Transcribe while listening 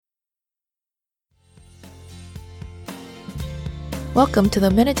Welcome to the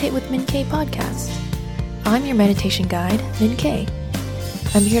Meditate with Min K podcast. I'm your meditation guide, Min K.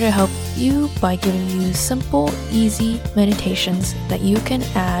 I'm here to help you by giving you simple, easy meditations that you can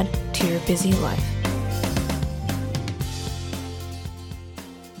add to your busy life.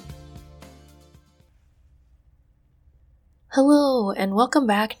 Hello, and welcome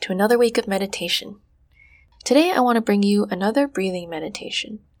back to another week of meditation. Today I want to bring you another breathing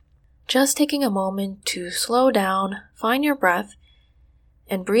meditation. Just taking a moment to slow down, find your breath,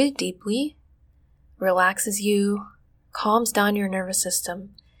 and breathe deeply relaxes you, calms down your nervous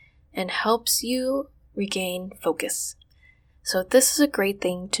system, and helps you regain focus. So this is a great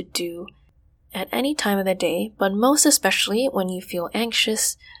thing to do at any time of the day, but most especially when you feel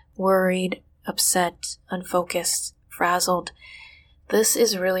anxious, worried, upset, unfocused, frazzled. This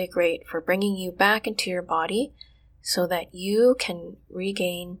is really great for bringing you back into your body so that you can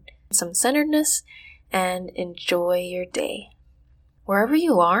regain some centeredness and enjoy your day. Wherever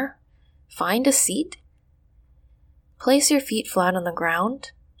you are, find a seat, place your feet flat on the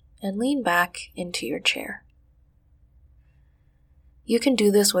ground, and lean back into your chair. You can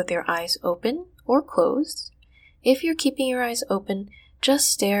do this with your eyes open or closed. If you're keeping your eyes open, just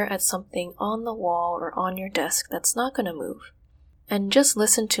stare at something on the wall or on your desk that's not going to move, and just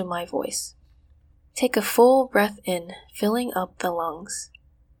listen to my voice. Take a full breath in, filling up the lungs,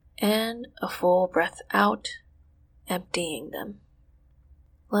 and a full breath out, emptying them.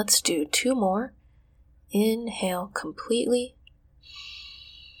 Let's do 2 more. Inhale completely.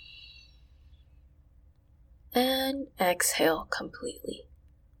 And exhale completely.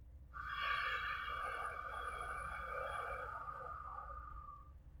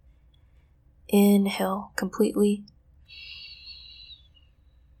 Inhale completely.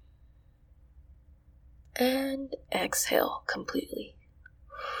 And exhale completely.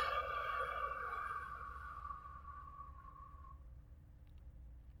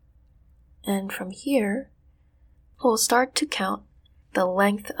 And from here, we'll start to count the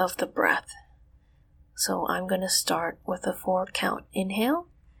length of the breath. So I'm going to start with a 4 count inhale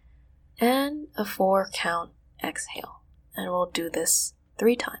and a 4 count exhale. And we'll do this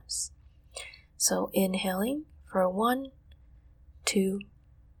 3 times. So inhaling for 1, 2,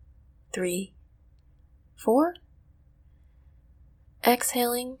 3, 4.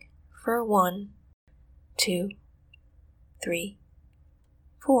 Exhaling for 1, 2, 3,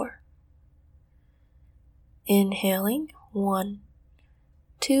 4. Inhaling 1,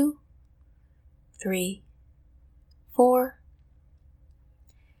 2, 3, 4.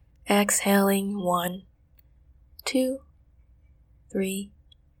 Exhaling 1, 2, 3,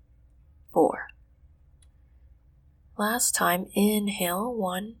 4. Last time, inhale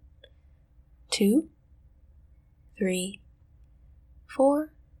 1, 2, 3,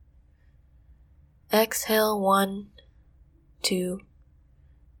 4. Exhale 1, 2,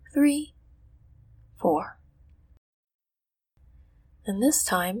 3, 4. And this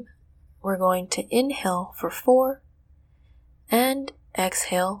time, we're going to inhale for 4 and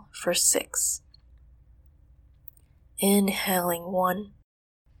exhale for 6. Inhaling 1,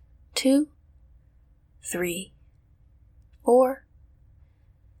 2, 3, 4.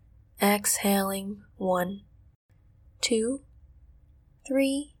 Exhaling 1, 2,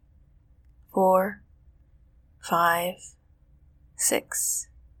 3, 4, 5, 6.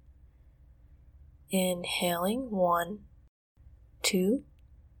 Inhaling 1, 2,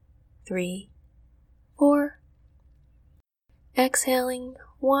 3, 4. Exhaling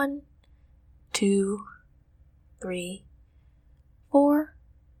 1, 2, 3, 4,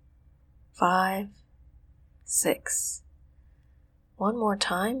 5, 6. One more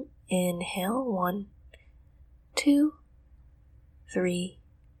time. Inhale 1, 2, 3,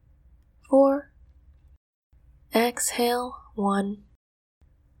 4. Exhale 1,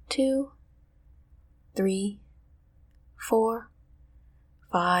 2, 3, 4,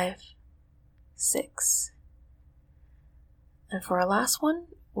 5, 6. And for our last one,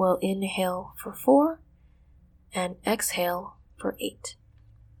 we'll inhale for 4 and exhale for 8.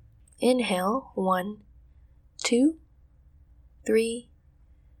 Inhale 1, 2, 3,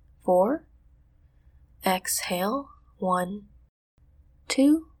 4. Exhale 1,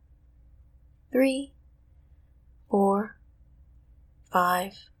 2, 3, 4,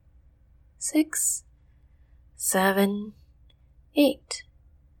 5, 6, 7, 8.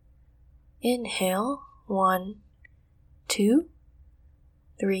 Inhale 1, 2,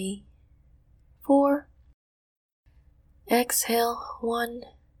 3, 4. Exhale 1,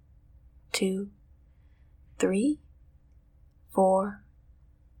 2, 3, 4,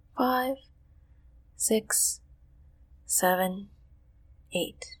 5, 6, 7,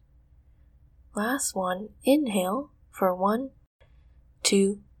 8. Last one, inhale for 1,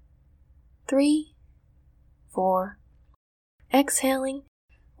 2, 3, 4. Exhaling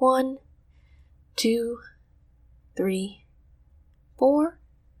 1, 2, 3, 4,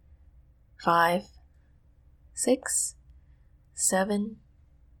 5, 6, 7,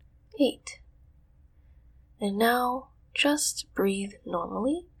 8. And now just breathe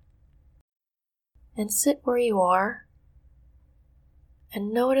normally and sit where you are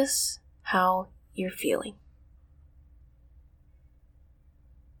and notice how you're feeling.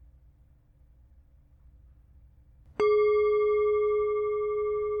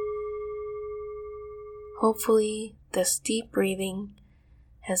 Hopefully, this deep breathing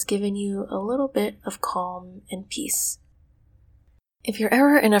has given you a little bit of calm and peace. If you're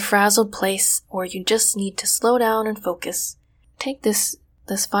ever in a frazzled place or you just need to slow down and focus, take this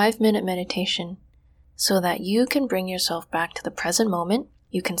 5-minute meditation so that you can bring yourself back to the present moment.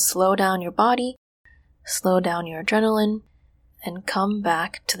 You can slow down your body, slow down your adrenaline, and come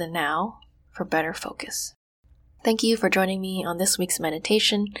back to the now for better focus. Thank you for joining me on this week's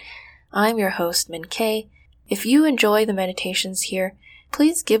meditation. I'm your host, Min K. If you enjoy the meditations here,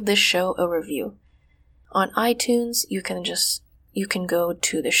 please give this show a review. On iTunes, you can go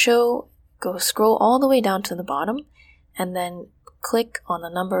to the show, scroll all the way down to the bottom, and then click on the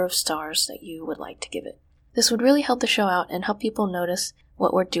number of stars that you would like to give it. This would really help the show out and help people notice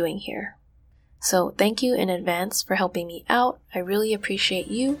what we're doing here. So thank you in advance for helping me out. I really appreciate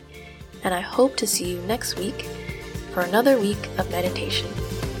you, and I hope to see you next week for another week of meditation.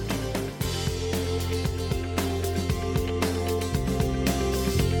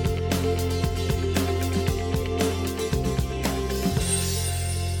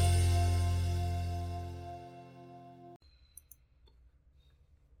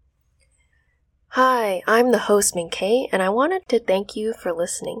 Hi, I'm the host Min K, and I wanted to thank you for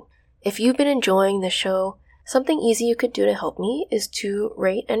listening. If you've been enjoying the show, something easy you could do to help me is to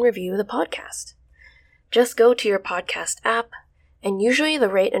rate and review the podcast. Just go to your podcast app, and usually the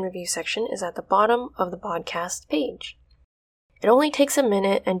rate and review section is at the bottom of the podcast page. It only takes a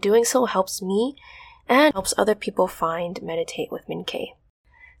minute, and doing so helps me and helps other people find Meditate with Min K.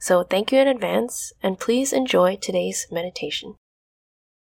 So thank you in advance, and please enjoy today's meditation.